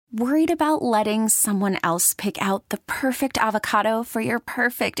Worried about letting someone else pick out the perfect avocado for your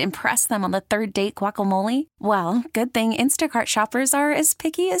perfect impress them on the third date guacamole? Well, good thing Instacart shoppers are as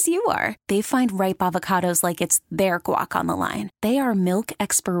picky as you are. They find ripe avocados like it's their guac on the line. They are milk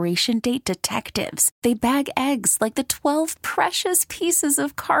expiration date detectives. They bag eggs like the 12 precious pieces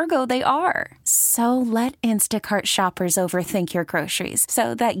of cargo they are. So let Instacart shoppers overthink your groceries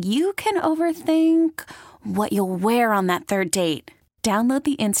so that you can overthink what you'll wear on that third date. Download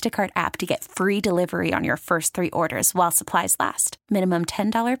the Instacart app to get free delivery on your first 3 orders while supplies last. Minimum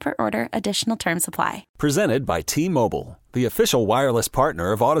 $10 per order. Additional terms apply. Presented by T-Mobile, the official wireless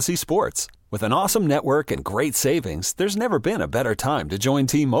partner of Odyssey Sports. With an awesome network and great savings, there's never been a better time to join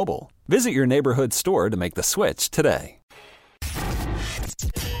T-Mobile. Visit your neighborhood store to make the switch today.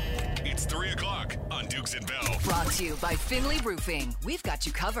 It's 3 o'clock on Dukes and Bell. Brought to you by Finley Roofing. We've got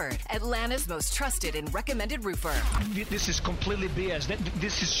you covered. Atlanta's most trusted and recommended roofer. This is completely BS.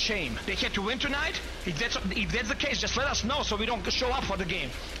 This is shame. They had to win tonight? If that's the case, just let us know so we don't show up for the game.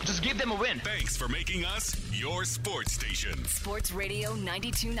 Just give them a win. Thanks for making us your sports station. Sports Radio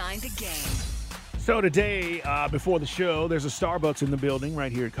 92.9 The Game. So today, before the show, there's a Starbucks in the building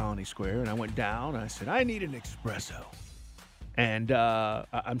right here at Colony Square, and I went down and I said, I need an espresso. And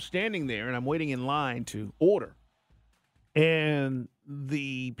I'm standing there, and I'm waiting in line to order. And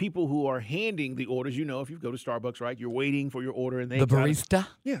the people who are handing the orders, you know, if you go to Starbucks, right, you're waiting for your order. And the barista?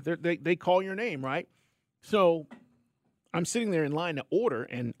 They call your name, right? So I'm sitting there in line to order,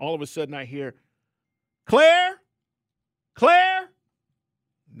 and all of a sudden I hear, Claire?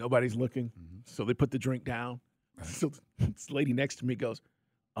 Nobody's looking. Mm-hmm. So they put the drink down. Right. So this lady next to me goes,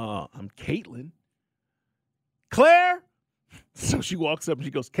 I'm Caitlin. Claire? So she walks up and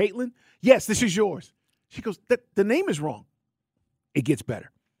she goes, Caitlin? Yes, this is yours. She goes, the name is wrong. It gets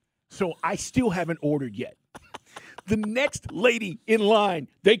better. So I still haven't ordered yet. The next lady in line,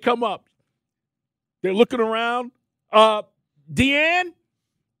 they come up. They're looking around. Deanne?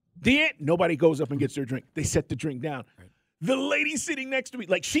 Nobody goes up and gets their drink. They set the drink down. Right. The lady sitting next to me,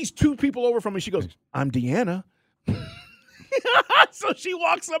 like she's 2 people over from me. She goes, I'm Deanna. So she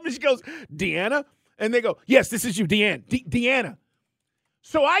walks up and she goes, Deanna? And they go, yes, this is you, Deanna.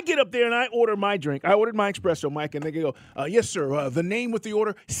 So I get up there and I order my drink. I ordered my espresso, Mike, and they go, yes, sir, the name with the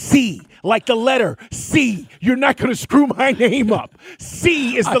order, C, like the letter C. You're not going to screw my name up.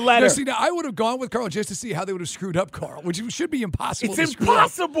 C is the letter. Now, I would have gone with Carl just to see how they would have screwed up Carl, which should be impossible. It's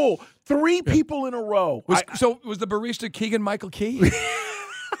impossible. 3 people in a row. So was the barista Keegan Michael Key?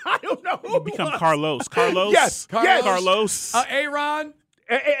 I don't know. You become Carlos. Carlos? Yes. Carlos. Aaron.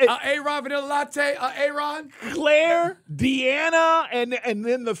 Aaron vanilla latte, Aaron. Claire, Deanna, and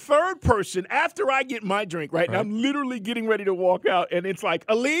then the third person, after I get my drink, right? And I'm literally getting ready to walk out, and it's like,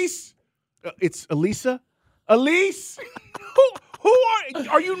 Elise? It's Elisa? Elise? Who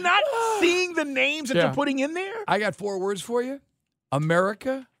are you not seeing the names that they're putting in there? I got 4 words for you.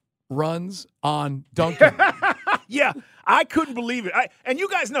 America runs on Dunkin'. Yeah, I couldn't believe it. And you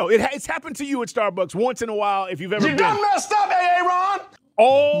guys know, it's happened to you at Starbucks once in a while if you've ever been. You done messed up, Aaron!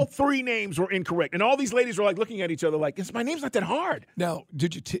 All 3 names were incorrect. And all these ladies were like looking at each other like, my name's not that hard. Now,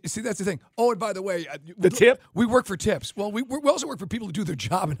 did you see, that's the thing. Oh, and by the way. The tip? We work for tips. Well, we also work for people to do their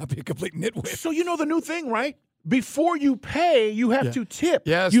job and not be a complete nitwit. So you know the new thing, right? Before you pay, you have to tip.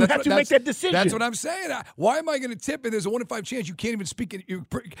 Yes, you have to make that decision. That's what I'm saying. Why am I going to tip? And there's a 1 in 5 chance you can't even speak it,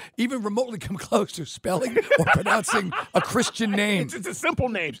 even remotely come close to spelling or pronouncing a Christian name. It's a simple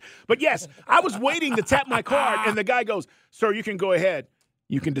names. But yes, I was waiting to tap my card, and the guy goes, "Sir, you can go ahead.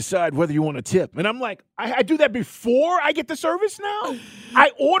 You can decide whether you want to tip." And I'm like, I do that before I get the service now?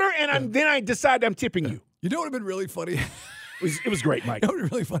 I order, and then I decide I'm tipping you. You know what would have been really funny? It was great, Mike. It would have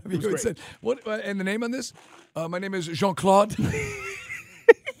been really funny if you had said, what, and the name on this? My name is Jean-Claude. You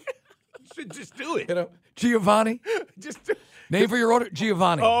should just do it. You know, Giovanni. Name for your order,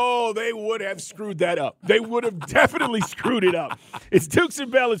 Giovanni. Oh, they would have screwed that up. They would have definitely screwed it up. It's Dukes and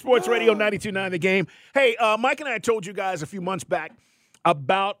Bell at Sports Radio 92.9 The Game. Hey, Mike and I told you guys a few months back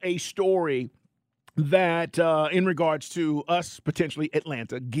about a story that in regards to us, potentially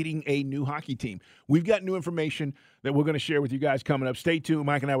Atlanta, getting a new hockey team. We've got new information that we're going to share with you guys coming up. Stay tuned.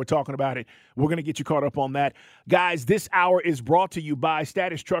 Mike and I were talking about it. We're going to get you caught up on that. Guys, this hour is brought to you by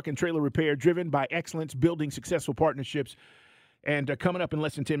Status Truck and Trailer Repair, driven by excellence, building successful partnerships. And coming up in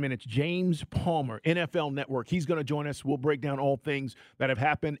less than 10 minutes, Jame Palmer, NFL Network. He's going to join us. We'll break down all things that have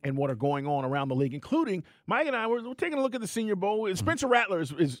happened and what are going on around the league, including Mike and I, we're taking a look at the Senior Bowl. Spencer Rattler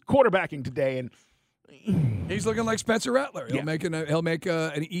is quarterbacking today, and He's looking like Spencer Rattler. He'll make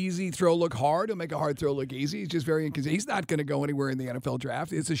an easy throw look hard. He'll make a hard throw look easy. He's just very inconsistent. He's not going to go anywhere in the NFL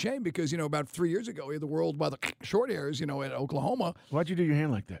draft. It's a shame because, about 3 years ago, he had the world by the short hairs, at Oklahoma. Why'd you do your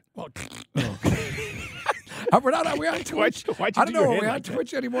hand like that? Well, are we on Twitch? Why'd I you don't do know. your Are hand we on like that?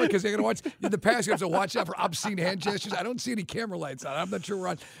 Twitch anymore? Because they're going to watch. In the past, you have to watch out for obscene hand gestures. I don't see any camera lights on. I'm not sure we're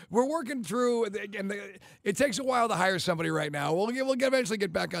on. We're working through, and it takes a while to hire somebody right now. We'll eventually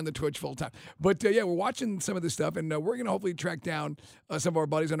get back on the Twitch full time. But, we're watching some of this stuff, and we're going to hopefully track down some of our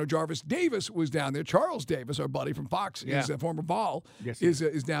buddies. I know Jarvis Davis was down there. Charles Davis, our buddy from Fox, is a former Vol,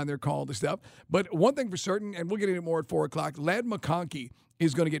 is down there calling the stuff. But one thing for certain, and we'll get into it more at 4 o'clock, Ladd McConkey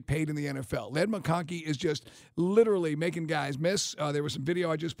is going to get paid in the NFL. Ladd McConkey is just literally making guys miss. There was some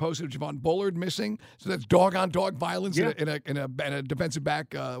video I just posted of Javon Bullard missing. So that's dog-on-dog violence in a defensive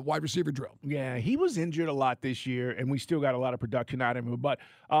back wide receiver drill. Yeah, he was injured a lot this year, and we still got a lot of production out of him. But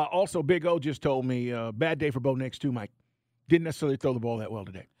also, Big O just told me, bad day for Bo Nix too, Mike. Didn't necessarily throw the ball that well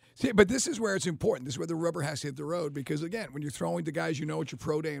today. See, but this is where it's important. This is where the rubber has to hit the road because, again, when you're throwing to guys, at your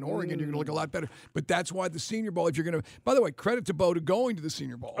pro day in Oregon, you're going to look a lot better. But that's why the Senior Bowl, if you're going to – by the way, credit to Bo to going to the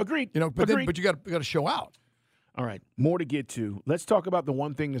Senior Bowl. Agreed. But you got to show out. All right, more to get to. Let's talk about the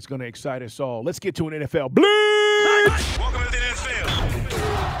one thing that's going to excite us all. Let's get to an NFL Blitz! Welcome to the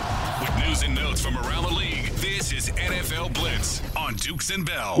NFL. With news and notes from around the league, this is NFL Blitz on Dukes and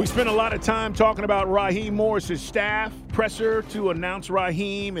Bell. We spent a lot of time talking about Raheem Morris's staff presser to announce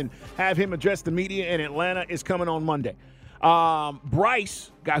Raheem and have him address the media in Atlanta is coming on Monday.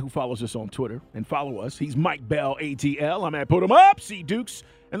 Bryce, guy who follows us on Twitter and follow us, he's Mike Bell ATL. I'm at Put 'em Up, see Dukes,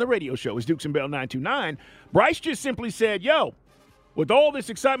 and the radio show is Dukes and Bell 929. Bryce just simply said, with all this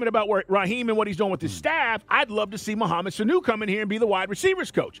excitement about Raheem and what he's doing with his staff, I'd love to see Mohamed Sanu come in here and be the wide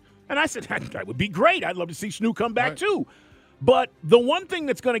receivers coach. And I said, that would be great. I'd love to see Sanu come back too. But the one thing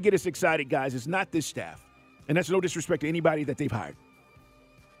that's going to get us excited, guys, is not this staff. And that's no disrespect to anybody that they've hired.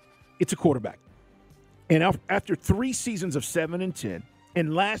 It's a quarterback. And after 3 seasons of 7-10,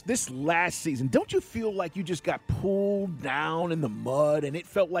 and this last season, don't you feel like you just got pulled down in the mud and it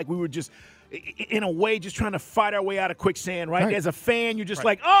felt like we were just, in a way, just trying to fight our way out of quicksand, right? As a fan, you're just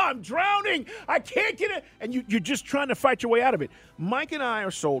like, I'm drowning. I can't get it. And you're just trying to fight your way out of it. Mike and I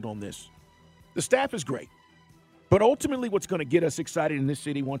are sold on this. The staff is great. But ultimately what's going to get us excited in this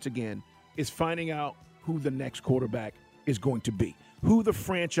city once again is finding out who the next quarterback is going to be, who the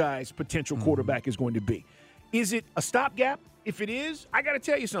franchise potential quarterback is going to be. Is it a stopgap? If it is, I got to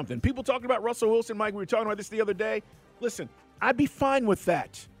tell you something. People talking about Russell Wilson, Mike, we were talking about this the other day. Listen, I'd be fine with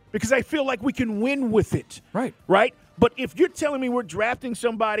that because I feel like we can win with it. Right? But if you're telling me we're drafting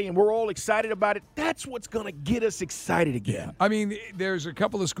somebody and we're all excited about it, that's what's going to get us excited again. Yeah. I mean, there's a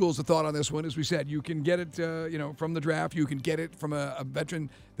couple of schools of thought on this one. As we said, you can get it, from the draft. You can get it from a veteran.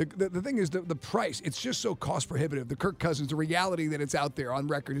 The thing is the price. It's just so cost prohibitive. The Kirk Cousins, the reality that it's out there on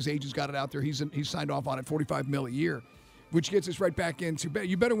record. His agent's got it out there. He's signed off on it, $45 million a year, which gets us right back into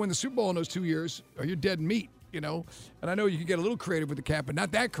you better win the Super Bowl in those 2 years or you're dead meat. And I know you can get a little creative with the cap, but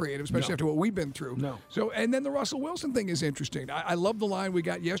not that creative, especially after what we've been through. No. So, and then the Russell Wilson thing is interesting. I love the line we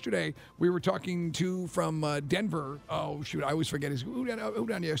got yesterday. We were talking to from Denver. Oh, shoot, I always forget his who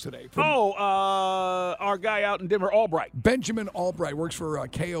down yesterday. Our guy out in Denver, Albright. Benjamin Albright works for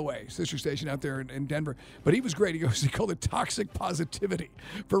KOA, sister station out there in Denver. But he was great. He called it toxic positivity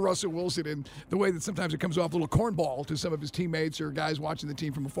for Russell Wilson and the way that sometimes it comes off a little cornball to some of his teammates or guys watching the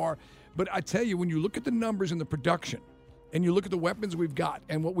team from afar. But I tell you, when you look at the numbers and the production, and you look at the weapons we've got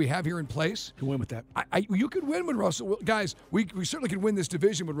and what we have here in place, you can win with that. You could win with Russell. Guys, we certainly could win this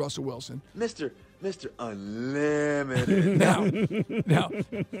division with Russell Wilson. Mr. Unlimited. Now,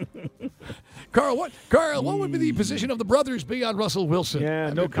 Carl, what would be the position of the brothers be on Russell Wilson? Yeah,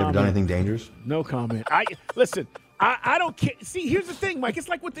 no comment. You ever done anything dangerous? No comment. Listen. I don't care. See, here's the thing, Mike. It's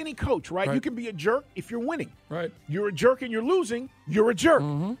like with any coach, right? You can be a jerk if you're winning. Right. You're a jerk and you're losing. You're a jerk.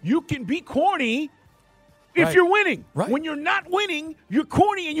 Mm-hmm. You can be corny if you're winning. Right. When you're not winning, you're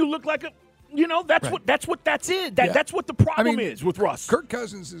corny and you look like a. That's what that's it. That's what the problem is with Russ. Kirk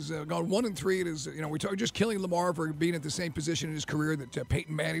Cousins has gone 1-3. It is, we're talking just killing Lamar for being at the same position in his career that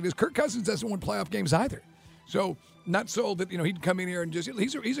Peyton Manning does. Kirk Cousins doesn't win playoff games either. So not so that he'd come in here and just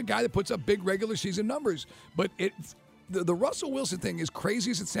he's a guy that puts up big regular season numbers. But the Russell Wilson thing, as crazy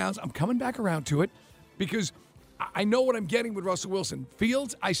as it sounds, I'm coming back around to it because I know what I'm getting with Russell Wilson.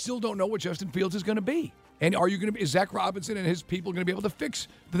 Fields, I still don't know what Justin Fields is going to be. And is Zach Robinson and his people going to be able to fix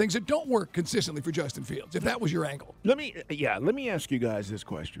the things that don't work consistently for Justin Fields? If that was your angle, let me ask you guys this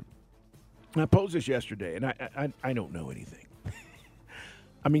question. I posed this yesterday, and I don't know anything.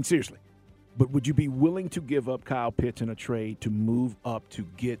 I mean, seriously. But would you be willing to give up Kyle Pitts in a trade to move up to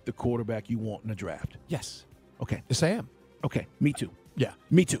get the quarterback you want in the draft? Yes. Okay. Yes, I am. Okay. Me too. Yeah.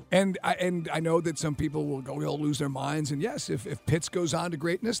 Me too. And I know that some people will lose their minds. And, yes, if Pitts goes on to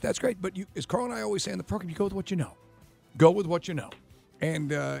greatness, that's great. But as Carl and I always say in the program, you go with what you know. Go with what you know.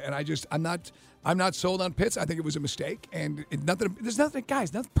 And I'm not sold on Pitts. I think it was a mistake. And there's nothing,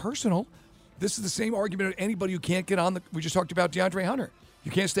 guys, nothing personal. This is the same argument of anybody who can't get on we just talked about DeAndre Hunter. You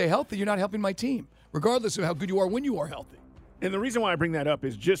can't stay healthy, you're not helping my team, regardless of how good you are when you are healthy. And the reason why I bring that up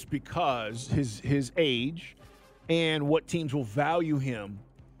is just because his age and what teams will value him.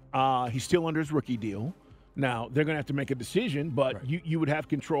 He's still under his rookie deal. Now, they're going to have to make a decision, but right. you would have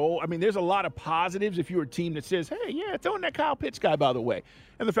control. I mean, there's a lot of positives if you're a team that says, hey, yeah, throw in that Kyle Pitts guy, by the way.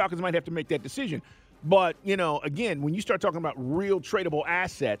 And the Falcons might have to make that decision. But, again, when you start talking about real tradable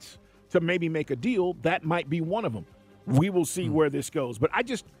assets to maybe make a deal, that might be one of them. We will see where this goes. But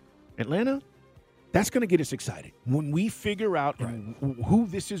Atlanta, that's going to get us excited when we figure out who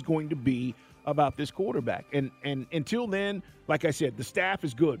this is going to be about this quarterback. And until then, like I said, the staff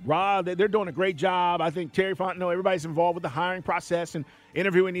is good. Rob, they're doing a great job. I think Terry Fontenot, everybody's involved with the hiring process and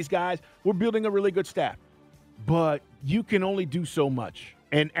interviewing these guys. We're building a really good staff. But you can only do so much.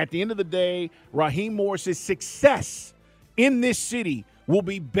 And at the end of the day, Raheem Morris's success in this city will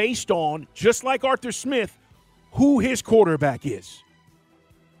be based on, just like Arthur Smith, who his quarterback is.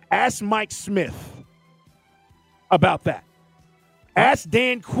 Ask Mike Smith about that. Ask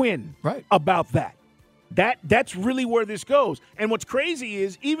Dan Quinn about that. That's really where this goes. And what's crazy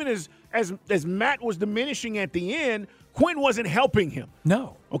is even as Matt was diminishing at the end, Quinn wasn't helping him.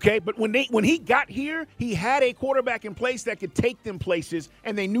 No. Okay, but when he got here, he had a quarterback in place that could take them places,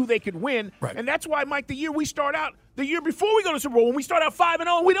 and they knew they could win. Right. And that's why, Mike, the year before we go to Super Bowl, when we start out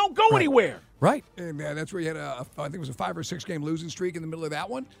 5-0, we don't go anywhere. Right. And that's where you had I think it was a 5 or 6 game losing streak in the middle of that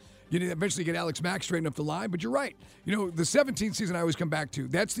one. You didn't eventually get Alex Mack straightened up the line, but you're right. The 17th season I always come back to.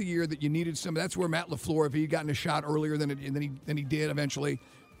 That's the year that you needed some. That's where Matt LaFleur, if he had gotten a shot earlier than he did eventually,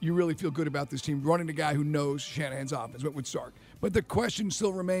 you really feel good about this team running a guy who knows Shanahan's offense with Sark. But the question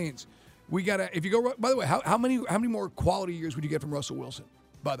still remains: we gotta. If you go, by the way, how many more quality years would you get from Russell Wilson?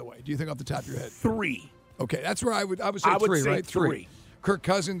 By the way, do you think off the top of your head? 3. Okay, that's where I would say 3, right? 3. Kirk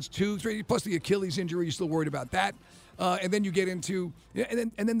Cousins 2, 3 plus the Achilles injury. You're still worried about that. And then you get into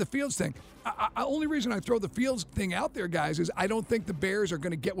and then the Fields thing. Only reason I throw the Fields thing out there, guys, is I don't think the Bears are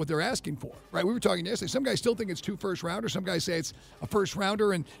going to get what they're asking for. Right? We were talking yesterday. Some guys still think it's 2 first-rounders. Some guys say it's a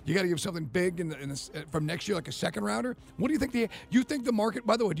first-rounder, and you got to give something big from next year, like a second-rounder. What do you think? You think the market?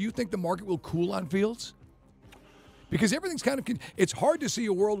 By the way, do you think the market will cool on Fields? Because everything's kind of – it's hard to see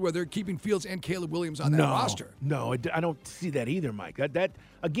a world where they're keeping Fields and Caleb Williams on that roster. No, I don't see that either, Mike.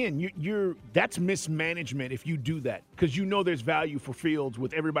 That's mismanagement if you do that, because there's value for Fields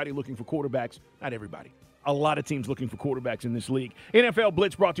with everybody looking for quarterbacks. Not everybody. A lot of teams looking for quarterbacks in this league. NFL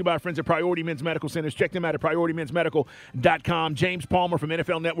Blitz brought to you by our friends at Priority Men's Medical Centers. Check them out at PriorityMen'sMedical.com. Jame Palmer from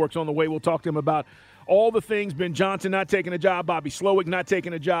NFL Network's on the way. We'll talk to him about all the things. Ben Johnson not taking a job, Bobby Slowick not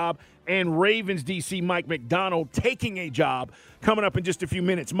taking a job, and Ravens DC Mike McDonald taking a job coming up in just a few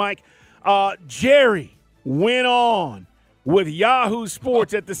minutes. Mike, Jerry went on with Yahoo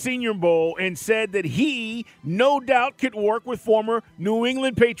Sports at the Senior Bowl and said that he no doubt could work with former New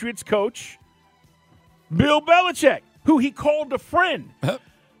England Patriots coach Bill Belichick, who he called a friend.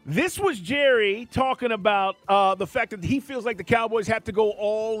 This was Jerry talking about the fact that he feels like the Cowboys have to go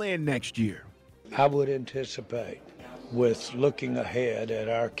all in next year. I would anticipate, with looking ahead at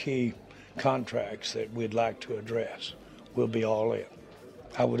our key contracts that we'd like to address, we'll be all in.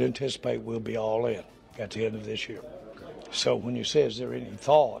 I would anticipate we'll be all in at the end of this year. So when you say, is there any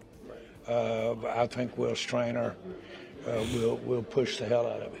thought, I think we'll strain we'll push the hell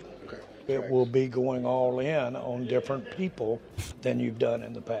out of it. It will be going all in on different people than you've done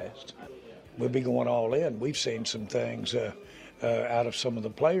in the past. We'll be going all in. We've seen some things out of some of the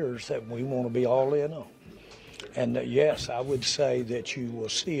players that we want to be all in on. And yes, I would say that you will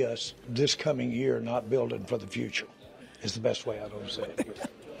see us this coming year not building for the future is the best way I don't say it.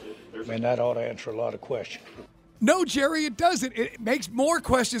 I mean, that ought to answer a lot of questions. No, Jerry, it doesn't. It makes more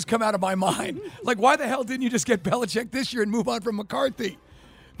questions come out of my mind. Like, why the hell didn't you just get Belichick this year and move on from McCarthy?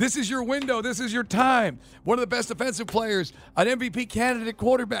 This is your window. This is your time. One of the best defensive players, an MVP candidate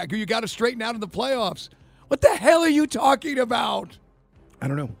quarterback who you got to straighten out in the playoffs. What the hell are you talking about? I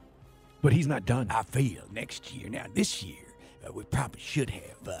don't know, but he's not done. I feel next year. Now, this year, we probably should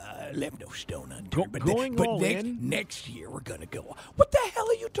have left no stone unturned. Next year, we're going to go. What the hell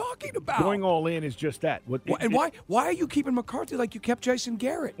are you talking about? Going all in is just that. Why are you keeping McCarthy like you kept Jason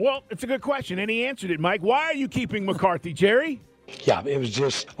Garrett? Well, it's a good question, and he answered it, Mike. Why are you keeping McCarthy, Jerry? Yeah, it was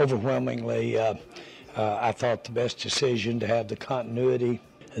just overwhelmingly, I thought, the best decision to have the continuity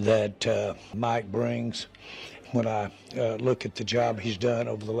that Mike brings. When I look at the job he's done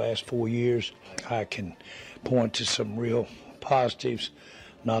over the last 4 years, I can point to some real positives,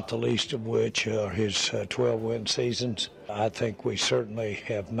 not the least of which are his 12-win seasons. I think we certainly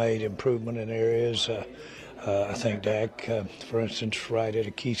have made improvement in areas. I think Dak, for instance, right at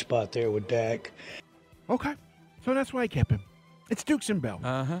a key spot there with Dak. Okay, so that's why I kept him. It's Dukes and Bell.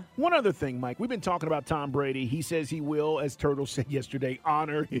 One other thing, Mike. We've been talking about Tom Brady. He says he will, as Turtle said yesterday,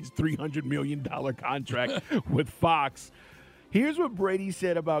 honor his $300 million contract with Fox. Here's what Brady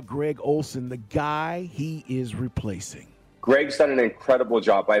said about Greg Olsen, the guy he is replacing. Greg's done an incredible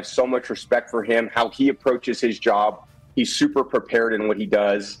job. I have so much respect for him, how he approaches his job. He's super prepared in what he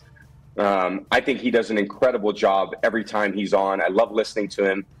does. I think he does an incredible job every time he's on. I love listening to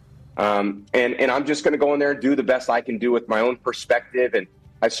him. And I'm just going to go in there and do the best I can do with my own perspective. And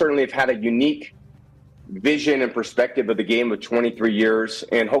I certainly have had a unique vision and perspective of the game of 23 years.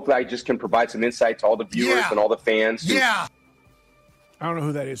 And hopefully I just can provide some insight to all the viewers and all the fans. Yeah. I don't know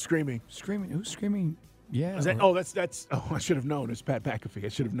who that is screaming. Screaming? Who's screaming? Yeah. Is that, that's I should have known. It's Pat McAfee. I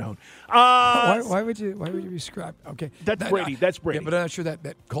should have known. Why would you describe? Okay. That's Brady. That's Brady. Yeah, but I'm not sure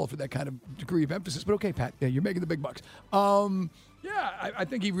that called for that kind of degree of emphasis. But okay, Pat, yeah, you're making the big bucks. Yeah, I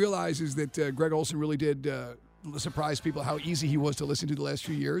think he realizes that Greg Olsen really did surprise people how easy he was to listen to the last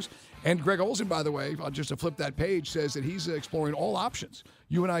few years. And Greg Olsen, by the way, just to flip that page, says that he's exploring all options.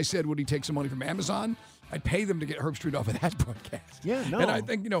 You and I said, would he take some money from Amazon? I'd pay them to get Herb Street off of that broadcast. Yeah, no. And I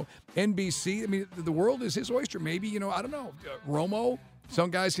think, NBC, I mean, the world is his oyster. Maybe, I don't know, Romo. Some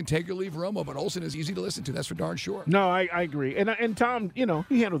guys can take or leave Romo, but Olsen is easy to listen to. That's for darn sure. No, I agree. And Tom, he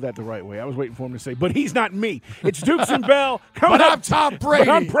handled that the right way. I was waiting for him to say, but he's not me. It's Dukes and Bell. But I'm Tom Brady.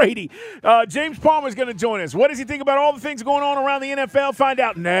 But I'm Brady. James Palmer is going to join us. What does he think about all the things going on around the NFL? Find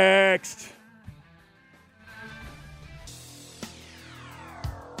out next.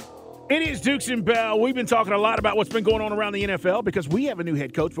 It is Dukes and Bell. We've been talking a lot about what's been going on around the NFL because we have a new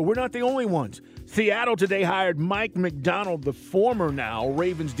head coach, but we're not the only ones. Seattle today hired Mike Macdonald, the former now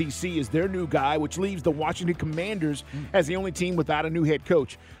Ravens DC, as their new guy, which leaves the Washington Commanders as the only team without a new head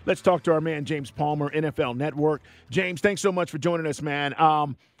coach. Let's talk to our man, James Palmer, NFL Network. James, thanks so much for joining us, man.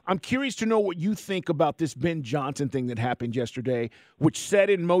 I'm curious to know what you think about this Ben Johnson thing that happened yesterday, which set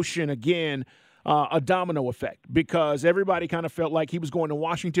in motion, again, a domino effect because everybody kind of felt like he was going to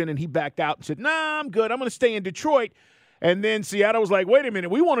Washington and he backed out and said, nah, I'm good. I'm going to stay in Detroit. And then Seattle was like, wait a minute,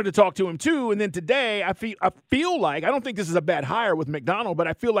 we wanted to talk to him too. And then today I feel like, I don't think this is a bad hire with McDonald, but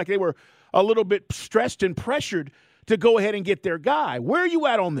I feel like they were a little bit stressed and pressured to go ahead and get their guy. Where are you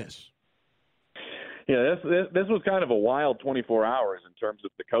at on this? Yeah, this was kind of a wild 24 hours in terms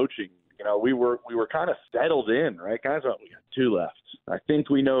of the coaching. We were kind of settled in, right, guys? We got two left. I think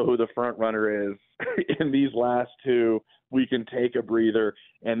we know who the front runner is. In these last two, we can take a breather,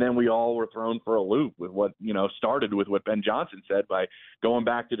 and then we all were thrown for a loop with what started with what Ben Johnson said by going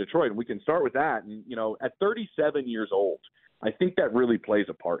back to Detroit. And we can start with that. And at 37 years old, I think that really plays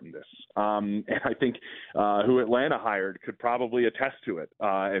a part in this. And I think who Atlanta hired could probably attest to it.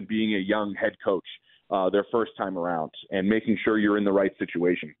 And being a young head coach. Their first time around and making sure you're in the right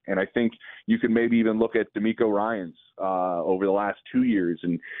situation. And I think you could maybe even look at D'Amico Ryans over the last 2 years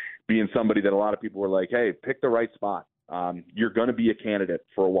and being somebody that a lot of people were like, hey, pick the right spot. You're going to be a candidate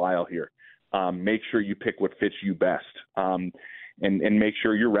for a while here. Make sure you pick what fits you best and make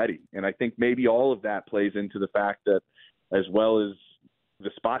sure you're ready. And I think maybe all of that plays into the fact that as well as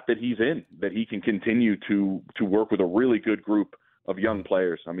the spot that he's in, that he can continue to work with a really good group of young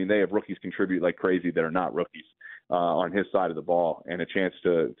players. I mean, they have rookies contribute like crazy that are not rookies on his side of the ball, and a chance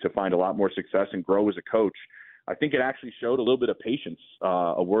to find a lot more success and grow as a coach. I think it actually showed a little bit of patience,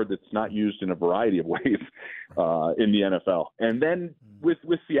 a word that's not used in a variety of ways in the NFL. And then with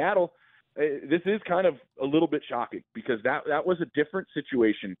Seattle, this is kind of a little bit shocking because that was a different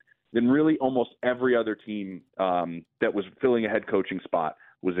situation than really almost every other team that was filling a head coaching spot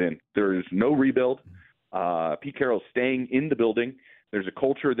was in. There is no rebuild. Pete Carroll's staying in the building. There's a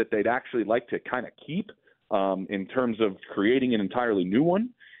culture that they'd actually like to kind of keep in terms of creating an entirely new one.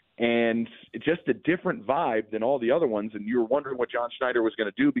 And just a different vibe than all the other ones. And you were wondering what John Schneider was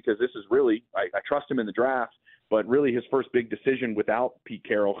going to do because this is really, I trust him in the draft, but really his first big decision without Pete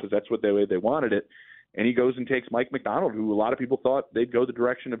Carroll because that's what they wanted it. And he goes and takes Mike Macdonald, who a lot of people thought they'd go the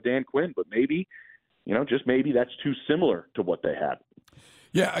direction of Dan Quinn. But maybe, just maybe that's too similar to what they had.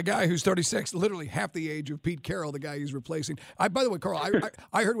 Yeah, a guy who's 36, literally half the age of Pete Carroll, the guy he's replacing. By the way, Carl,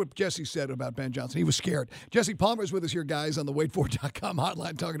 I heard what Jesse said about Ben Johnson. He was scared. Jesse Palmer's with us here, guys, on the waitfor.com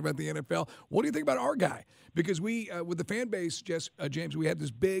hotline talking about the NFL. What do you think about our guy? Because we, with the fan base, James, we had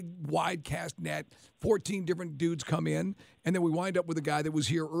this big, wide cast net, 14 different dudes come in, and then we wind up with a guy that was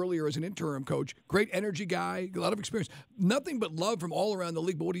here earlier as an interim coach. Great energy guy, a lot of experience. Nothing but love from all around the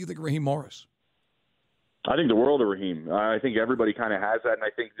league. But what do you think of Raheem Morris? I think the world of Raheem. I think everybody kind of has that, and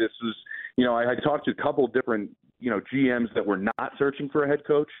I think this is, I talked to a couple different, GMs that were not searching for a head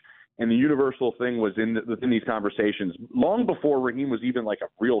coach, and the universal thing was within these conversations, long before Raheem was even like a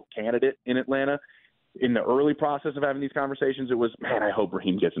real candidate in Atlanta, in the early process of having these conversations, it was, man, I hope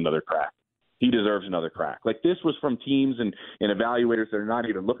Raheem gets another crack. He deserves another crack. Like, this was from teams and evaluators that are not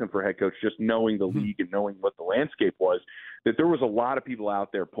even looking for a head coach, just knowing the league and knowing what the landscape was, that there was a lot of people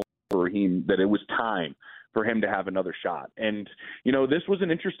out there pulling for Raheem, that it was time for him to have another shot. And, this was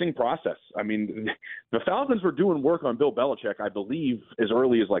an interesting process. I mean, the Falcons were doing work on Bill Belichick, I believe, as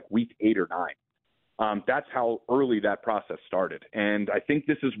early as like week 8 or 9. That's how early that process started. And I think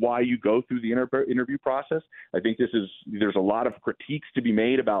this is why you go through the interview process. I think there's a lot of critiques to be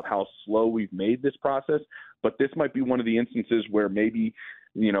made about how slow we've made this process, but this might be one of the instances where maybe,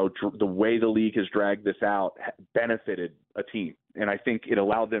 the way the league has dragged this out benefited a team. And I think it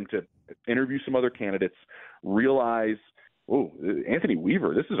allowed them to interview some other candidates, realize, Anthony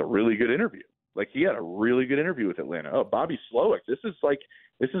Weaver, this is a really good interview. Like, he had a really good interview with Atlanta. Oh, Bobby Slowick, this is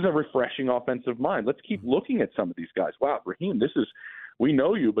a refreshing offensive mind. Let's keep looking at some of these guys. Wow, Raheem, we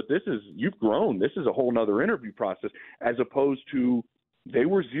know you, but you've grown. This is a whole nother interview process, as opposed to they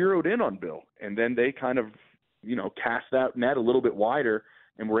were zeroed in on Bill, and then they kind of, cast that net a little bit wider,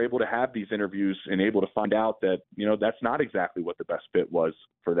 and were able to have these interviews and able to find out that, that's not exactly what the best fit was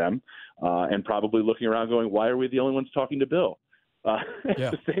for them, and probably looking around going, why are we the only ones talking to Bill? At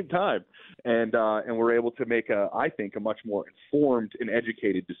the same time, and we're able to make I think a much more informed and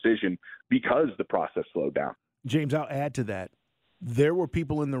educated decision because the process slowed down. James, I'll add to that. There were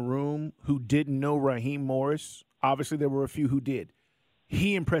people in the room who didn't know Raheem Morris. Obviously, there were a few who did.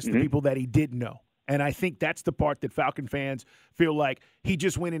 He impressed the people that he did know. And I think that's the part that Falcon fans feel like he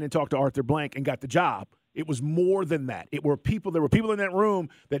just went in and talked to Arthur Blank and got the job. It was more than that. There were people in that room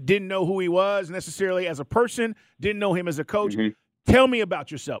that didn't know who he was necessarily as a person, didn't know him as a coach. Tell me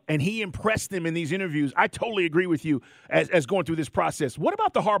about yourself. And he impressed them in these interviews. I totally agree with you as going through this process. What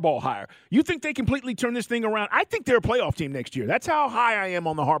about the Harbaugh hire? You think they completely turn this thing around? I think they're a playoff team next year. That's how high I am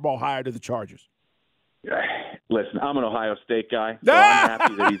on the Harbaugh hire to the Chargers. Listen, I'm an Ohio State guy, so I'm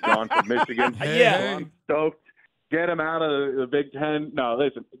happy that he's gone from Michigan. So I'm stoked. Get him out of the Big Ten. No,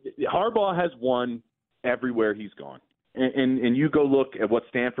 listen, Harbaugh has won everywhere he's gone. And you go look at what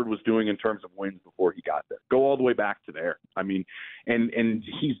Stanford was doing in terms of wins before he got there. Go all the way back to there. I mean, and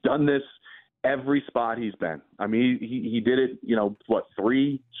he's done this every spot he's been. I mean, he did it,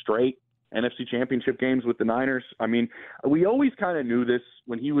 3 straight NFC Championship games with the Niners. I mean, we always kind of knew this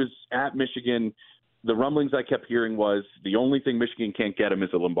when he was at Michigan. The rumblings I kept hearing was the only thing Michigan can't get him is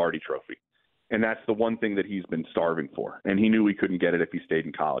a Lombardi trophy. And that's the one thing that he's been starving for. And he knew he couldn't get it if he stayed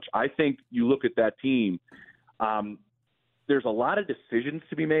in college. I think you look at that team, there's a lot of decisions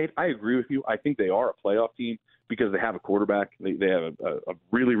to be made. I agree with you. I think they are a playoff team because they have a quarterback. They have a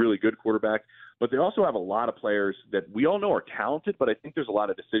really, really good quarterback. But they also have a lot of players that we all know are talented, but I think there's a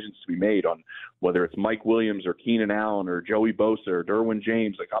lot of decisions to be made on whether it's Mike Williams or Keenan Allen or Joey Bosa or Derwin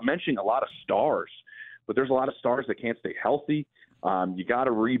James. Like, I'm mentioning a lot of stars, but there's a lot of stars that can't stay healthy. You got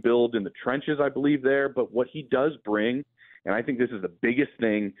to rebuild in the trenches, I believe, there. But what he does bring, and I think this is the biggest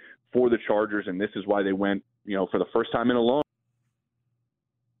thing for the Chargers, and this is why they went, for the first time in a long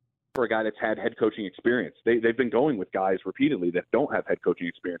for a guy that's had head coaching experience. They've been going with guys repeatedly that don't have head coaching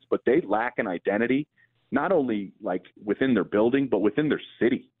experience, but they lack an identity, not only like within their building, but within their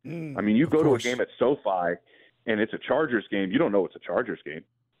city. I mean, you go to a game at SoFi and it's a Chargers game. You don't know it's a Chargers game.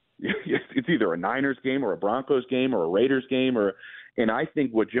 It's either a Niners game or a Broncos game or a Raiders game. And I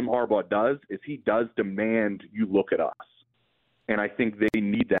think what Jim Harbaugh does is he does demand you look at us. And I think they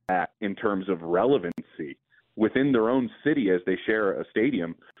need that in terms of relevancy within their own city as they share a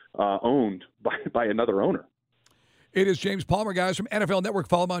stadium owned by another owner. It is James Palmer, guys, from NFL Network.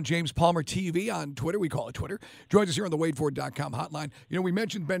 Follow him on James Palmer TV on Twitter. We call it Twitter. Joins us here on the waitfor.com hotline. We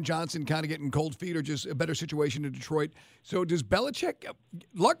mentioned Ben Johnson kind of getting cold feet or just a better situation in Detroit. So does Belichick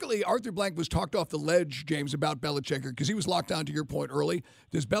 – luckily, Arthur Blank was talked off the ledge, James, about Belichick because he was locked on to your point early.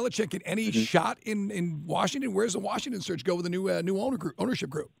 Does Belichick get any shot in Washington? Where's the Washington search go with a new ownership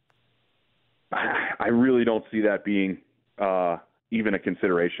group? I really don't see that being even a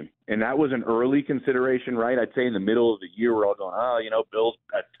consideration. And that was an early consideration, right? I'd say in the middle of the year, we're all going, Bill's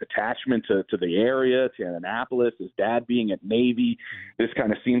attachment to the area, to Annapolis, his dad being at Navy. This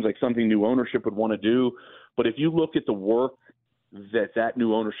kind of seems like something new ownership would want to do. But if you look at the work that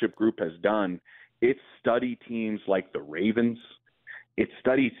new ownership group has done, it studied teams like the Ravens. It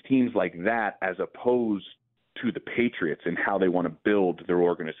studies teams like that as opposed to the Patriots and how they want to build their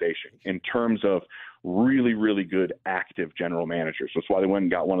organization in terms of really, really good active general managers. That's why they went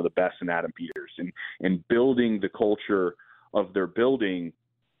and got one of the best in Adam Peters, and building the culture of their building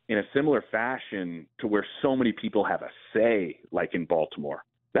in a similar fashion to where so many people have a say, like in Baltimore.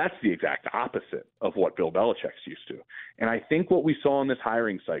 That's the exact opposite of what Bill Belichick's used to. And I think what we saw in this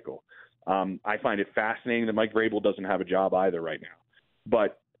hiring cycle, I find it fascinating that Mike Vrabel doesn't have a job either right now.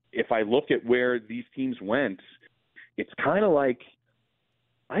 But if I look at where these teams went, it's kind of like,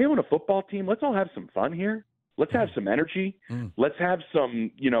 I own a football team. Let's all have some fun here. Let's have some energy. Let's have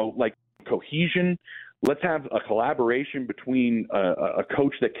some, cohesion. Let's have a collaboration between a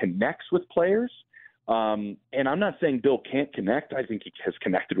coach that connects with players. And I'm not saying Bill can't connect. I think he has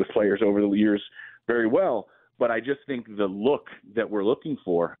connected with players over the years very well. But I just think the look that we're looking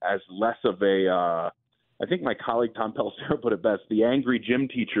for as less of a I think my colleague Tom Pelissero put it best, the angry gym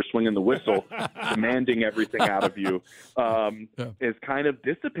teacher swinging the whistle, demanding everything out of you, is kind of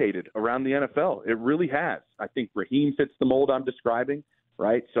dissipated around the NFL. It really has. I think Raheem fits the mold I'm describing,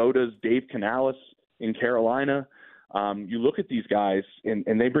 right? So does Dave Canales in Carolina. You look at these guys,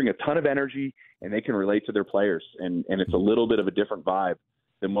 and they bring a ton of energy, and they can relate to their players, and it's a little bit of a different vibe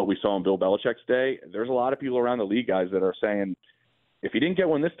than what we saw in Bill Belichick's day. There's a lot of people around the league, guys, that are saying, if he didn't get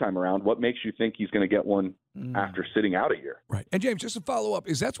one this time around, what makes you think he's going to get one after sitting out a year? Right. And James, just to follow up,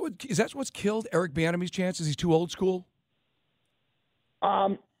 is that what's killed Eric Bieniemy's chances? He's too old school?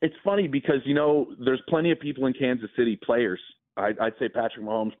 It's funny because, there's plenty of people in Kansas City, players, I'd say Patrick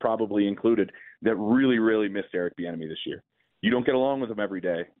Mahomes probably included, that really, really missed Eric Bieniemy this year. You don't get along with him every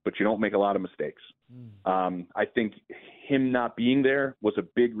day, but you don't make a lot of mistakes. I think him not being there was a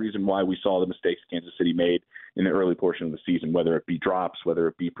big reason why we saw the mistakes Kansas City made in the early portion of the season, whether it be drops, whether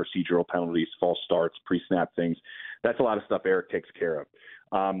it be procedural penalties, false starts, pre-snap things. That's a lot of stuff Eric takes care of.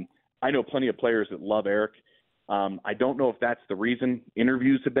 I know plenty of players that love Eric. I don't know if that's the reason.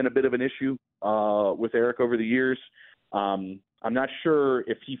 Interviews have been a bit of an issue with Eric over the years. I'm not sure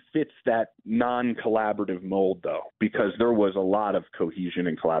if he fits that non-collaborative mold, though, because there was a lot of cohesion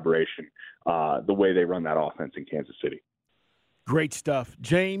and collaboration the way they run that offense in Kansas City. Great stuff.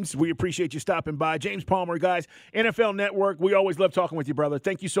 James, we appreciate you stopping by. Jame Palmer, guys, NFL Network. We always love talking with you, brother.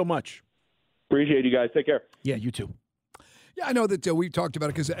 Thank you so much. Appreciate you guys. Take care. Yeah, you too. Yeah, I know that we've talked about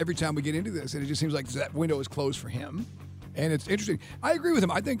it because every time we get into this, and it just seems like that window is closed for him. And it's interesting. I agree with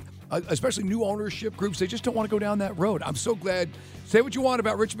him. I think, especially new ownership groups, they just don't want to go down that road. I'm so glad. Say what you want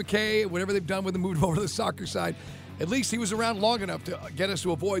about Rich McKay, whatever they've done with him, moved him over to the soccer side. At least he was around long enough to get us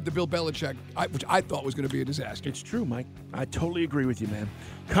to avoid the Bill Belichick, which I thought was going to be a disaster. It's true, Mike. I totally agree with you, man.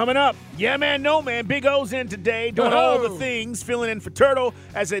 Coming up, yeah, man, no, man. Big O's in today, doing all the things, filling in for Turtle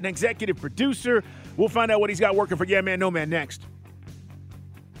as an executive producer. We'll find out what he's got working for Yeah, Man, no, man next.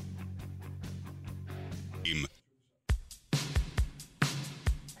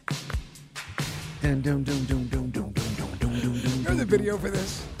 Remember the video for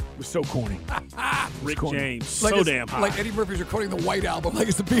this? It was so corny. Rick James, like so damn hot. Like Eddie Murphy's recording the White Album, like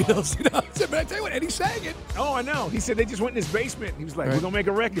it's the Beatles. But I tell you what, Eddie sang it. Oh, I know. He said they just went in his basement. He was like, we're going to make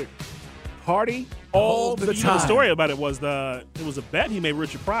a record. Party all the time. The story about it was it was a bet he made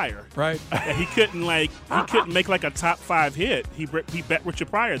Richard Pryor. Right. And he couldn't make like a top 5 hit. He bet Richard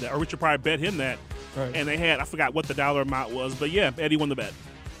Pryor that, or Richard Pryor bet him that. Right. And they had, I forgot what the dollar amount was, but yeah, Eddie won the bet.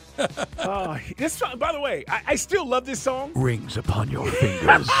 This song, by the way, I still love this song. Rings upon your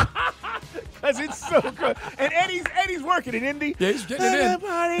fingers. Because it's so good. And Eddie's working it, isn't he? Yeah, he's getting it in.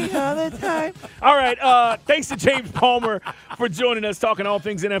 Party all the time. All right, thanks to Jame Palmer for joining us, talking all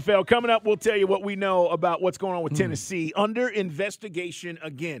things NFL. Coming up, we'll tell you what we know about what's going on with Tennessee. Under investigation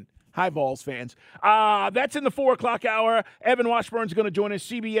again. Hi, Vols fans. That's in the 4 o'clock hour. Evan Washburn's going to join us,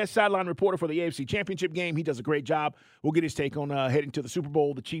 CBS sideline reporter for the AFC Championship game. He does a great job. We'll get his take on heading to the Super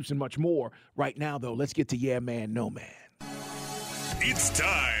Bowl, the Chiefs, and much more. Right now, though, let's get to Yeah Man, No Man. It's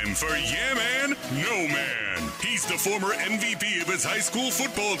time for Yeah Man, No Man. He's the former MVP of his high school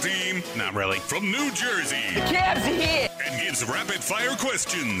football team. Not really. From New Jersey. The Cavs are here. And gives rapid-fire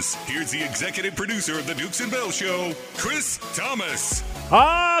questions. Here's the executive producer of the Dukes and Bell Show, Chris Thomas.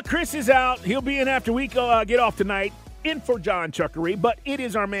 Chris is out. He'll be in after we get off tonight. In for John Chuckery, but it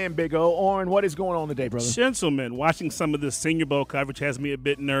is our man Big O. Oren, what is going on today, brother? Gentlemen, watching some of this Senior Bowl coverage has me a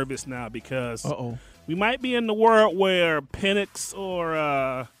bit nervous now because we might be in the world where Penix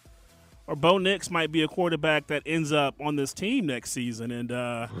or Bo Nix might be a quarterback that ends up on this team next season.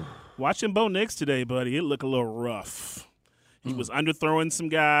 And watching Bo Nix today, buddy, it looked a little rough. He was underthrowing some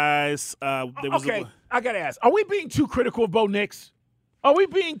guys. I got to ask, are we being too critical of Bo Nix? Are we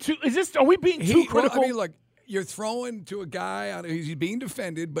being too critical? Well, I mean, look, you're throwing to a guy, he's being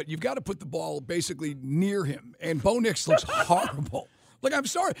defended, but you've got to put the ball basically near him. And Bo Nix looks horrible. Look, I'm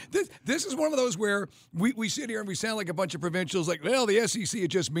sorry. This is one of those where we sit here and we sound like a bunch of provincials, like, well, the SEC, it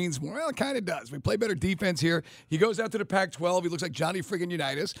just means more. Well, it kind of does. We play better defense here. He goes out to the Pac-12. He looks like Johnny friggin'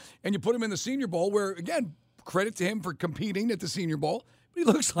 Unitas. And you put him in the Senior Bowl where, again, credit to him for competing at the Senior Bowl, but he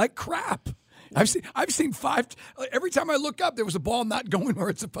looks like crap. I've seen five. Every time I look up, there was a ball not going where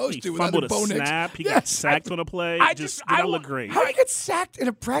it's supposed to. He fumbled a snap. He got sacked on a play. I just did not look great. How do you get sacked in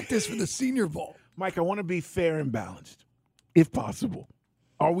a practice for the Senior Bowl? Mike, I want to be fair and balanced, if possible.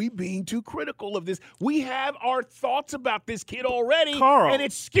 Are we being too critical of this? We have our thoughts about this kid already, Carl, and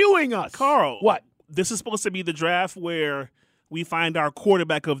it's skewing us. Carl, what? This is supposed to be the draft where we find our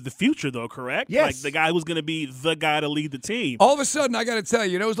quarterback of the future, though, correct? Yes. Like the guy who's going to be the guy to lead the team. All of a sudden, I got to tell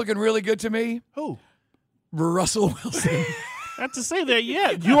you, who's looking really good to me? Who? Russell Wilson. Not to say that,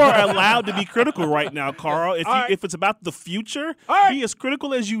 yeah. You are allowed to be critical right now, Carl. If it's about the future, be as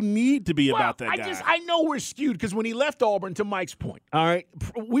critical as you need to be about that guy. I know we're skewed because when he left Auburn, to Mike's point, all right,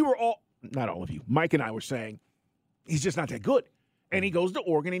 we were all, not all of you, Mike and I were saying, he's just not that good. And he goes to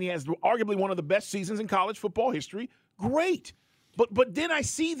Oregon, and he has arguably one of the best seasons in college football history. Great. But then I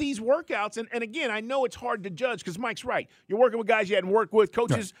see these workouts, and again, I know it's hard to judge because Mike's right. You're working with guys you hadn't worked with.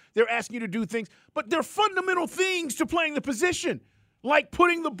 Coaches, they're asking you to do things. But they're fundamental things to playing the position, like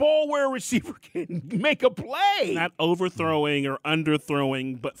putting the ball where a receiver can make a play. Not overthrowing or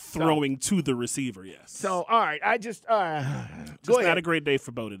underthrowing, but throwing to the receiver, yes. So, all right, It's not a great day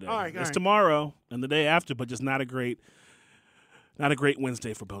for Bo today. It's tomorrow and the day after, but just not a great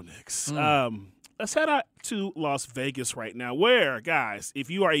Wednesday for Bo Nix. Let's head out to Las Vegas right now, where, guys, if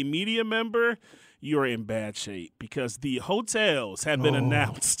you are a media member, you are in bad shape because the hotels have been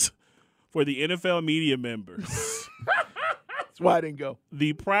announced for the NFL media members. That's why I didn't go.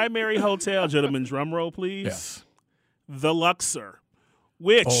 The primary hotel, gentlemen, drum roll, please. Yeah. The Luxor.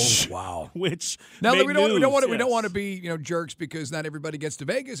 Which now we don't want to be jerks because not everybody gets to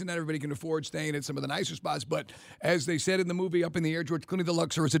Vegas and not everybody can afford staying at some of the nicer spots. But as they said in the movie Up in the Air, George Clooney, the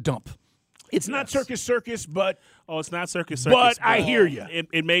Luxor is a dump. It's not circus, but it's not circus. But I hear you.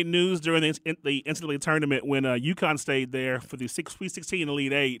 It made news during the NCAA tournament when UConn stayed there for the Sweet 16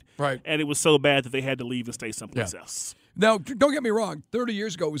 Elite Eight, right? And it was so bad that they had to leave and stay someplace else. Now, don't get me wrong. 30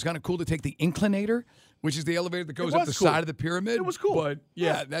 years ago, it was kind of cool to take the Inclinator, which is the elevator that goes up the side of the pyramid. It was cool, but it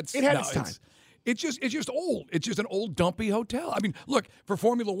had its time. It's just old. It's just an old dumpy hotel. I mean, look, for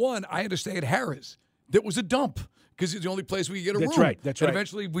Formula One, I had to stay at Harrah's. That was a dump because it's the only place we could get a room. That's right. And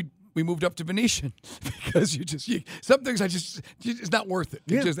eventually we moved up to Venetian because some things it's not worth it.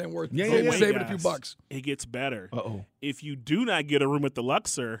 It just ain't worth it. Yeah. Saving a few bucks. It gets better. Uh-oh. If you do not get a room at the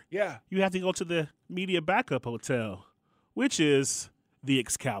Luxor, you have to go to the media backup hotel, which is the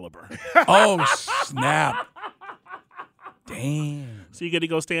Excalibur. Oh, snap. Damn. So you get to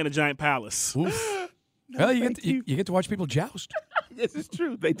go stay in a giant palace. Oof. Well, you get to watch people joust. This is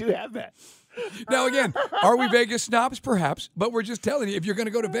true. They do have that. Now, again, are we Vegas snobs? Perhaps. But we're just telling you, if you're going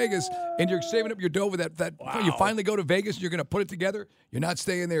to go to Vegas and you're saving up your dough with that you finally go to Vegas and you're going to put it together, you're not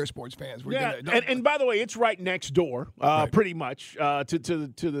staying there, sports fans. And by the way, it's right next door, pretty much, to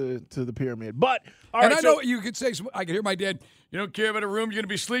the pyramid. But all right, I know you could say, I can hear my dad, you don't care about a room, you're going to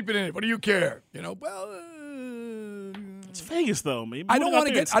be sleeping in it. What do you care? It's Vegas, though. Maybe I don't want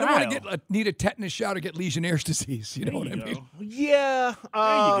to need a tetanus shot or get Legionnaire's disease. You know what I mean? Yeah.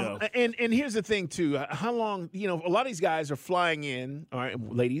 There you go. And here's the thing too. How long? A lot of these guys are flying in. All right,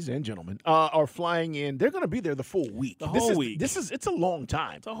 ladies and gentlemen, are flying in. They're going to be there the full week. It's a long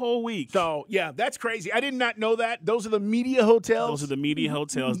time. It's a whole week. So yeah, that's crazy. I did not know that. Those are the media hotels.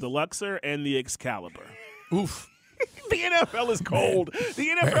 The Luxor and the Excalibur. Oof. The NFL is cold. The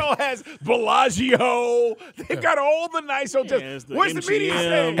NFL has Bellagio. They've got all the nice hotels. Where's the media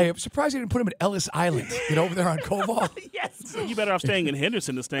staying? Hey, I'm surprised they didn't put him at Ellis Island. Over there on Koval. Yes. You better off staying in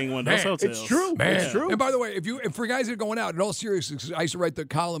Henderson than staying in one of those hotels. It's true. Man. It's true. And by the way, if for guys that are going out, in all seriousness, I used to write the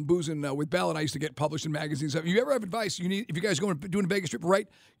column Boozing with Bell, and I used to get published in magazines. If you ever have advice, if you guys are doing a Vegas trip, write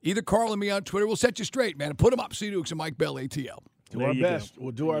either Carl and me on Twitter. We'll set you straight, man. Put them up, C. Dukes and Mike Bell, ATL. Do our best.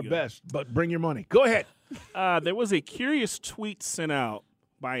 We'll do our best, but bring your money. Go ahead. There was a curious tweet sent out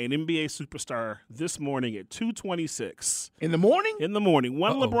by an NBA superstar this morning at 2:26. In the morning? In the morning.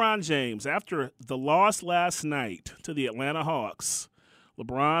 LeBron James, after the loss last night to the Atlanta Hawks,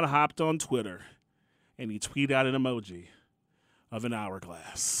 LeBron hopped on Twitter and he tweeted out an emoji of an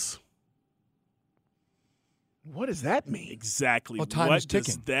hourglass. What does that mean? Exactly. Well, time what is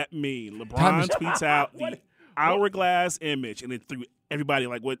ticking. does that mean? LeBron tweets out the hourglass image, and it threw everybody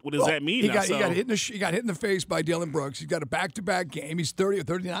like, what does that mean? He got hit in the face by Dylan Brooks. He's got a back-to-back game. He's 30 or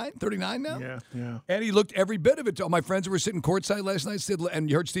 39 now? Yeah. And he looked every bit of it. All my friends who were sitting courtside last night said, and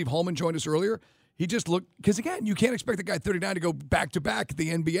you heard Steve Holman join us earlier, he just looked, because again, you can't expect the guy 39 to go back-to-back at the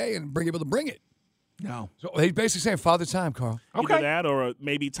NBA and be able to bring it. No. So he's basically saying, Father Time, Carl. Okay. Either that or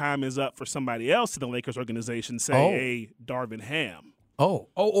maybe time is up for somebody else in the Lakers organization, say a Darvin Ham. Or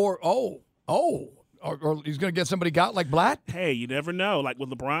he's going to get somebody got like Blatt? Hey, you never know. Like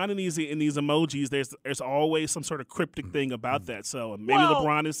with LeBron and these emojis, there's always some sort of cryptic thing about that. So maybe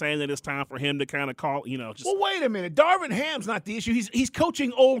LeBron is saying that it's time for him to kind of call, just. Well, wait a minute. Darvin Ham's not the issue. He's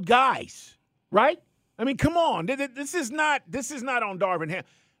coaching old guys, right? I mean, come on. This is not on Darvin Ham.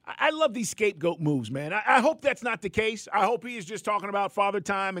 I love these scapegoat moves, man. I hope that's not the case. I hope he is just talking about father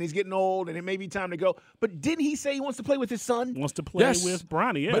time and he's getting old and it may be time to go. But didn't he say he wants to play with his son? Wants to play with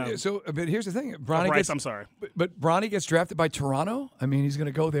Bronny, yeah. But here's the thing. I'm sorry. But Bronny gets drafted by Toronto. I mean, he's going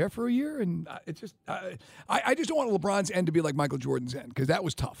to go there for a year. And it's just I just don't want LeBron's end to be like Michael Jordan's end because that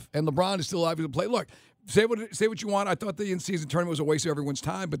was tough. And LeBron is still obviously play. Look, say what you want. I thought the in-season tournament was a waste of everyone's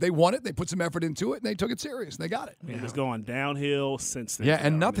time, but they won it. They put some effort into it, and they took it serious, and they got it. It was going downhill since then. Yeah,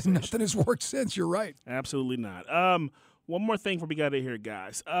 and nothing has worked since. You're right. Absolutely not. One more thing before we got to here,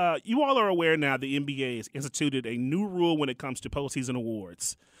 guys. You all are aware now the NBA has instituted a new rule when it comes to postseason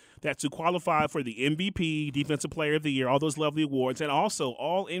awards. That to qualify for the MVP, Defensive Player of the Year, all those lovely awards, and also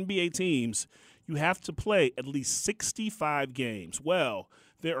all NBA teams, you have to play at least 65 games. Well,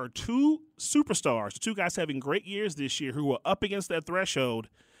 there are two superstars, two guys having great years this year who are up against that threshold,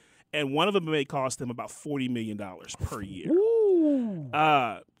 and one of them may cost them about $40 million per year.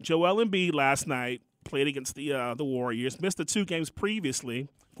 Joel Embiid last night played against the Warriors, missed the 2 games previously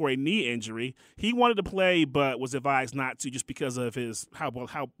for a knee injury. He wanted to play but was advised not to just because of how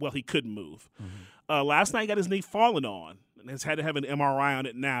well he couldn't move. Mm-hmm. Last night he got his knee fallen on and has had to have an MRI on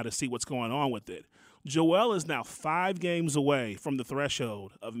it now to see what's going on with it. Joel is now 5 games away from the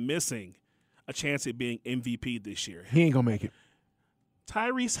threshold of missing a chance at being MVP this year. He ain't going to make it.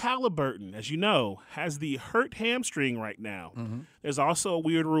 Tyrese Halliburton, as you know, has the hurt hamstring right now. Mm-hmm. There's also a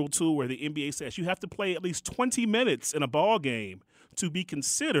weird rule, too, where the NBA says you have to play at least 20 minutes in a ball game to be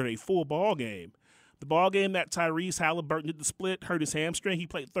considered a full ball game. The ball game that Tyrese Halliburton did the split hurt his hamstring. He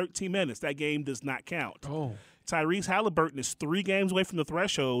played 13 minutes. That game does not count. Oh. Tyrese Halliburton is 3 games away from the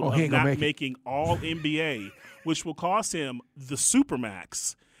threshold of not making all NBA, which will cost him the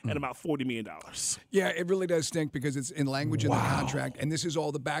Supermax at about $40 million. Yeah, it really does stink because it's in language in the contract, and this is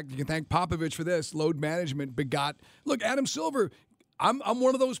all the back. You can thank Popovich for this. Load management begot. Look, Adam Silver, I'm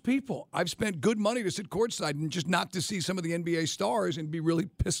one of those people. I've spent good money to sit courtside and just not to see some of the NBA stars and be really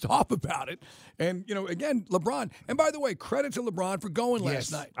pissed off about it. And, again, LeBron. And by the way, credit to LeBron for going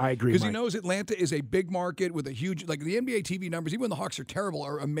last night. I agree, because he knows Atlanta is a big market with a huge, like the NBA TV numbers, even when the Hawks are terrible,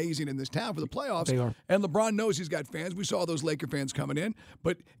 are amazing in this town for the playoffs. They are. And LeBron knows he's got fans. We saw those Laker fans coming in.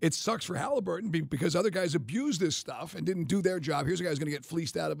 But it sucks for Halliburton because other guys abused this stuff and didn't do their job. Here's a guy who's going to get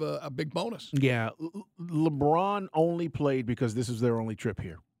fleeced out of a big bonus. Yeah. LeBron only played because this is their only trip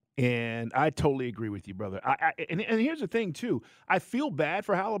here. And I totally agree with you, brother. And here's the thing, too. I feel bad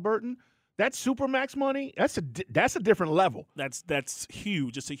for Halliburton. That Supermax money, that's a different level. That's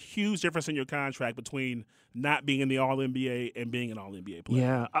huge. It's a huge difference in your contract between not being in the All-NBA and being an All-NBA player.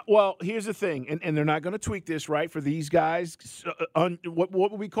 Yeah. Well, here's the thing, and they're not going to tweak this, right, for these guys. What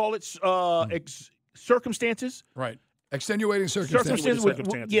would we call it? Circumstances? Right. Extenuating circumstances.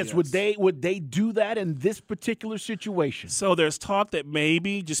 Yes. Would they do that in this particular situation? So there's talk that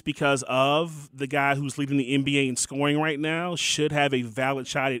maybe just because of the guy who's leading the NBA in scoring right now should have a valid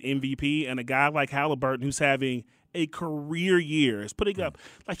shot at MVP, and a guy like Halliburton who's having a career year is putting up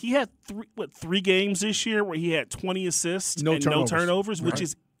like he had 3 games this year where he had 20 assists and no turnovers, which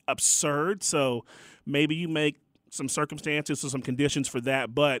is absurd. So maybe you make some circumstances or some conditions for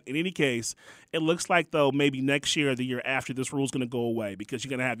that. But in any case, it looks like, though, maybe next year or the year after, this rule is going to go away because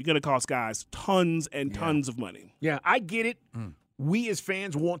you're going to cost guys tons and tons of money. Yeah, I get it. We as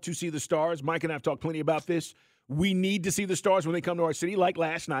fans want to see the stars. Mike and I have talked plenty about this. We need to see the stars when they come to our city, like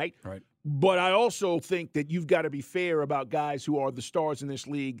last night. Right. But I also think that you've got to be fair about guys who are the stars in this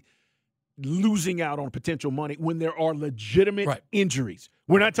league losing out on potential money when there are legitimate injuries.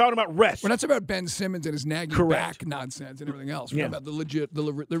 We're not talking about rest. We're not talking about Ben Simmons and his nagging back nonsense and everything else. We're talking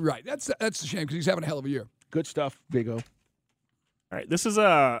about the right. That's a shame because he's having a hell of a year. Good stuff, Big O. All right, this is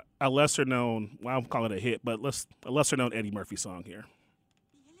a lesser known, well, I'll call it a hit, but a lesser known Eddie Murphy song here.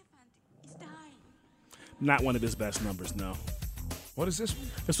 Not one of his best numbers, no. What is this?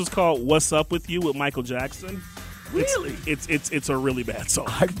 This was called "What's Up with You" with Michael Jackson. Really? It's a really bad song.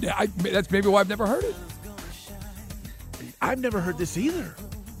 That's maybe why I've never heard it. I've never heard this either.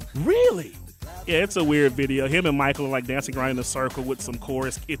 Really? Yeah, it's a weird video. Him and Michael are like dancing around in a circle with some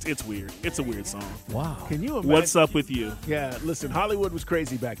chorus. It's weird. It's a weird song. Wow. Can you imagine? What's up with you? Yeah, listen, Hollywood was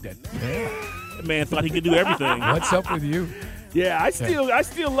crazy back then. The man thought he could do everything. What's up with you? Yeah, I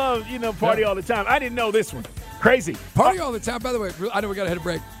still love, Party All the Time. I didn't know this one. Crazy. Party All the Time, by the way, I know we got to hit a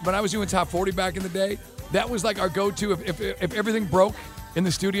break. When I was doing Top 40 back in the day, that was like our go-to. If everything broke in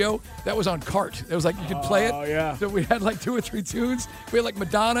the studio, that was on cart. It was like you could play it. Oh, yeah. So we had like 2 or 3 tunes. We had like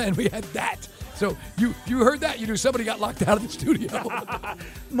Madonna, and we had that. So you heard that, you knew somebody got locked out of the studio.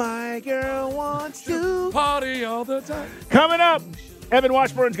 My girl wants to party all the time. Coming up, Evan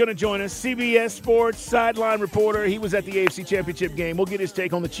Washburn's going to join us, CBS Sports sideline reporter. He was at the AFC Championship game. We'll get his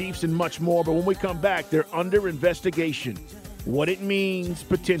take on the Chiefs and much more. But when we come back, they're under investigation. What it means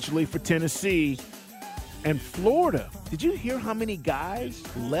potentially for Tennessee and Florida. Did you hear how many guys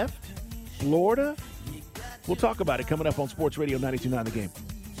left Florida? We'll talk about it coming up on Sports Radio 92.9 The Game.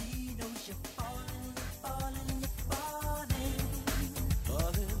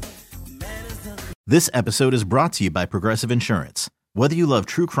 This episode is brought to you by Progressive Insurance. Whether you love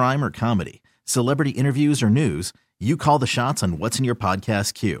true crime or comedy, celebrity interviews or news, you call the shots on what's in your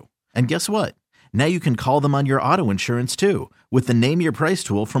podcast queue. And guess what? Now you can call them on your auto insurance too with the Name Your Price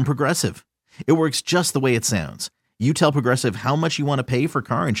tool from Progressive. It works just the way it sounds. You tell Progressive how much you want to pay for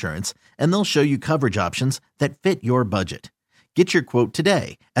car insurance, and they'll show you coverage options that fit your budget. Get your quote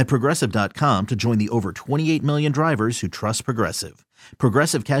today at Progressive.com to join the over 28 million drivers who trust Progressive.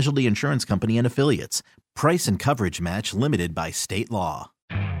 Progressive Casualty Insurance Company and Affiliates. Price and coverage match limited by state law.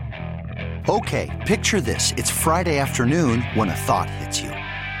 Okay, picture this. It's Friday afternoon when a thought hits you.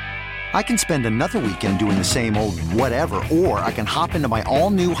 I can spend another weekend doing the same old whatever, or I can hop into my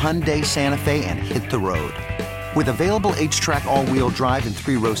all-new Hyundai Santa Fe and hit the road. With available H-Track all-wheel drive and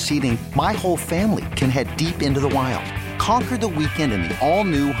 3-row seating, my whole family can head deep into the wild. Conquer the weekend in the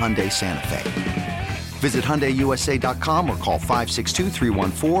all-new Hyundai Santa Fe. Visit HyundaiUSA.com or call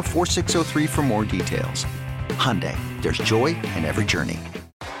 562-314-4603 for more details. Hyundai, there's joy in every journey.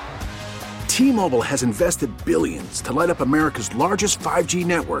 T-Mobile has invested billions to light up America's largest 5G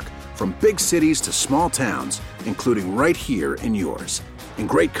network, from big cities to small towns, including right here in yours. And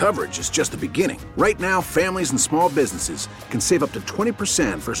great coverage is just the beginning. Right now, families and small businesses can save up to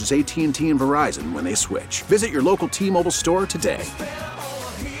 20% versus AT&T and Verizon when they switch. Visit your local T-Mobile store today.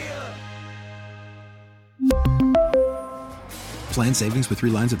 Plan savings with 3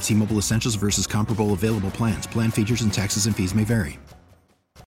 lines of T-Mobile Essentials versus comparable available plans. Plan features and taxes and fees may vary.